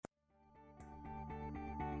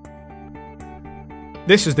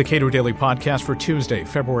This is the Cato Daily Podcast for Tuesday,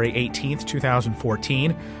 February 18th,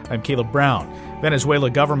 2014. I'm Caleb Brown. Venezuela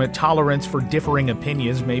government tolerance for differing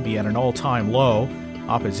opinions may be at an all-time low.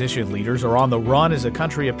 Opposition leaders are on the run as the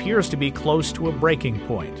country appears to be close to a breaking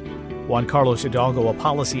point. Juan Carlos Hidalgo, a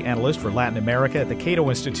policy analyst for Latin America at the Cato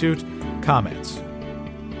Institute, comments.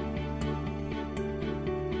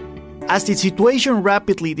 As the situation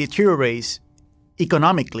rapidly deteriorates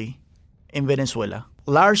economically in Venezuela,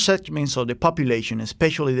 large segments of the population,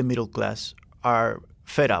 especially the middle class, are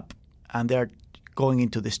fed up and they're going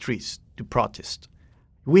into the streets to protest.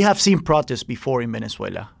 We have seen protests before in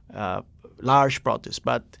Venezuela, large protests,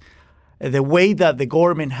 but the way that the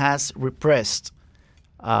government has repressed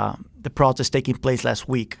the protests taking place last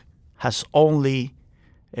week has only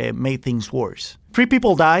made things worse. 3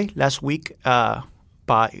 people died last week.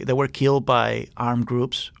 They were killed by armed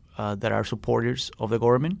groups that are supporters of the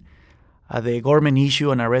government. The government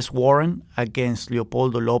issued an arrest warrant against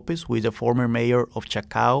Leopoldo Lopez, who is the former mayor of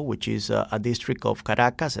Chacao, which is a district of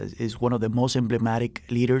Caracas, is one of the most emblematic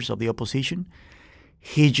leaders of the opposition.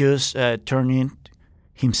 He just turned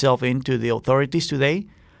himself into the authorities today,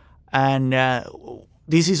 and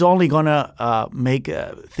this is only going to make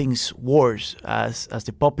things worse as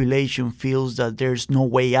the population feels that there's no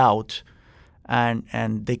way out, and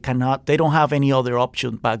they don't have any other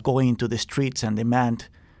option but going into the streets and demand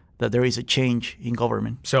that there is a change in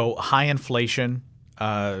government. So high inflation,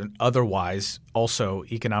 otherwise also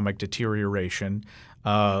economic deterioration.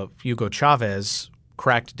 Hugo Chavez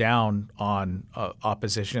cracked down on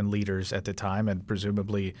opposition leaders at the time, and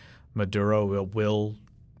presumably Maduro will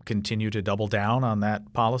continue to double down on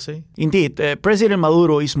that policy? Indeed. President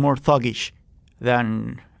Maduro is more thuggish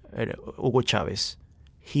than Hugo Chavez.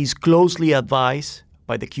 He's closely advised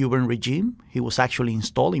by the Cuban regime. He was actually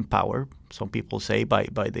installed in power, some people say, by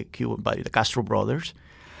the Castro brothers.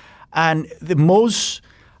 And the most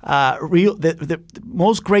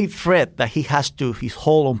most great threat that he has to his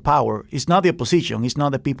hold on power is not the opposition, it's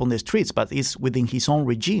not the people in the streets, but it's within his own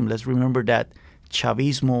regime. Let's remember that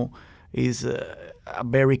Chavismo is a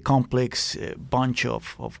very complex bunch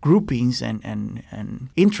of groupings and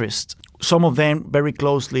interests, some of them very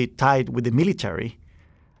closely tied with the military,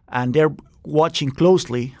 and they're watching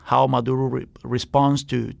closely how Maduro responds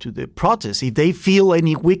to the protests. If they feel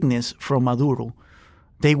any weakness from Maduro,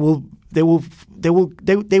 they will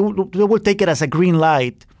take it as a green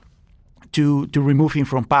light to remove him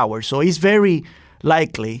from power. So it's very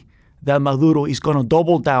likely that Maduro is going to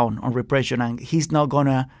double down on repression, and he's not going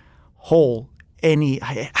to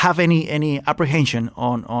have any apprehension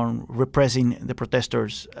on repressing the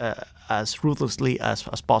protesters as ruthlessly as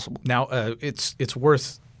possible. Now, it's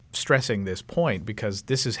worth stressing this point because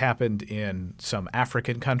this has happened in some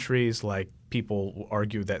African countries. Like, people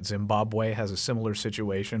argue that Zimbabwe has a similar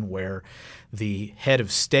situation where the head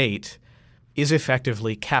of state is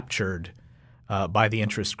effectively captured by the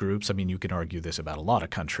interest groups. I mean, you can argue this about a lot of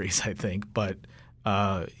countries, I think, but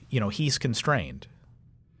he's constrained.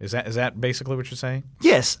 Is that basically what you're saying?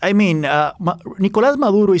 Yes. I mean, Nicolás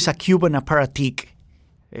Maduro is a Cuban apparatchik.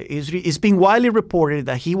 It's been widely reported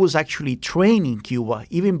that he was actually trained in Cuba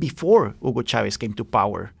even before Hugo Chavez came to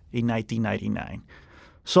power in 1999.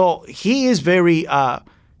 So he is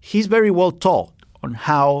he's very well taught on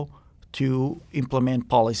how to implement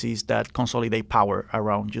policies that consolidate power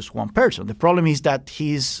around just one person. The problem is that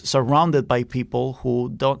he's surrounded by people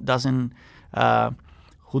who don't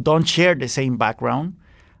share the same background,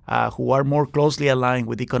 who are more closely aligned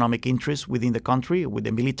with economic interests within the country, with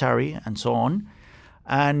the military, and so on.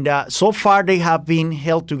 And so far, they have been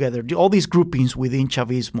held together. All these groupings within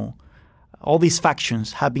Chavismo, all these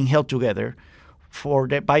factions have been held together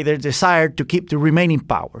by their desire to remain in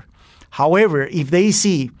power. However, if they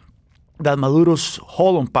see that Maduro's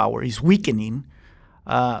hold on power is weakening,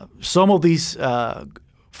 some of these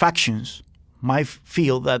factions might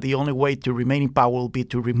feel that the only way to remain in power will be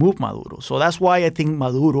to remove Maduro. So that's why I think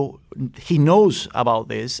Maduro, he knows about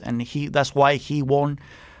this, and that's why he won't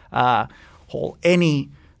hold any.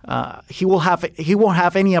 He won't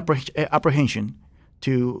have any apprehension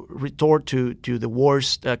to retort to the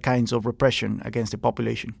worst kinds of repression against the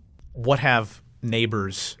population. What have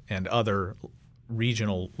neighbors and other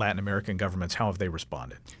regional Latin American governments, how have they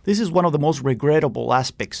responded? This is one of the most regrettable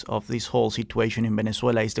aspects of this whole situation in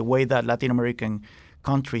Venezuela, is the way that Latin American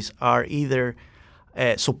countries are either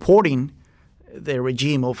supporting the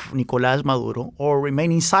regime of Nicolás Maduro or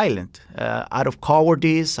remaining silent out of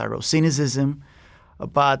cowardice, out of cynicism.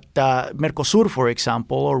 But Mercosur, for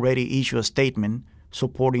example, already issued a statement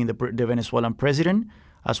supporting the Venezuelan president,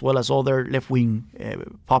 as well as other left-wing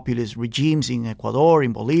populist regimes in Ecuador,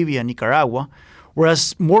 in Bolivia, Nicaragua,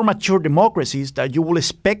 Whereas more mature democracies that you will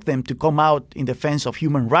expect them to come out in defense of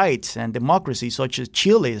human rights and democracy, such as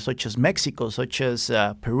Chile, such as Mexico, such as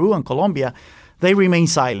Peru and Colombia, they remain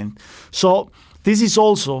silent. So this is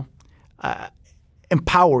also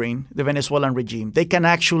empowering the Venezuelan regime. They can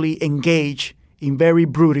actually engage in very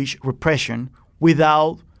brutish repression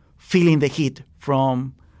without feeling the heat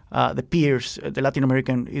from the peers, the Latin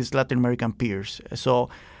American peers. So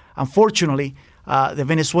unfortunately, the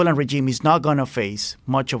Venezuelan regime is not going to face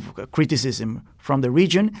much of criticism from the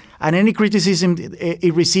region, and any criticism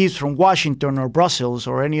it receives from Washington or Brussels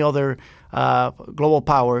or any other global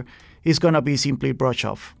power is going to be simply brushed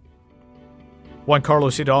off. Juan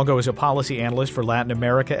Carlos Hidalgo is a policy analyst for Latin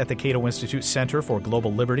America at the Cato Institute Center for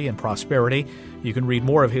Global Liberty and Prosperity. You can read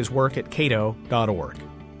more of his work at cato.org.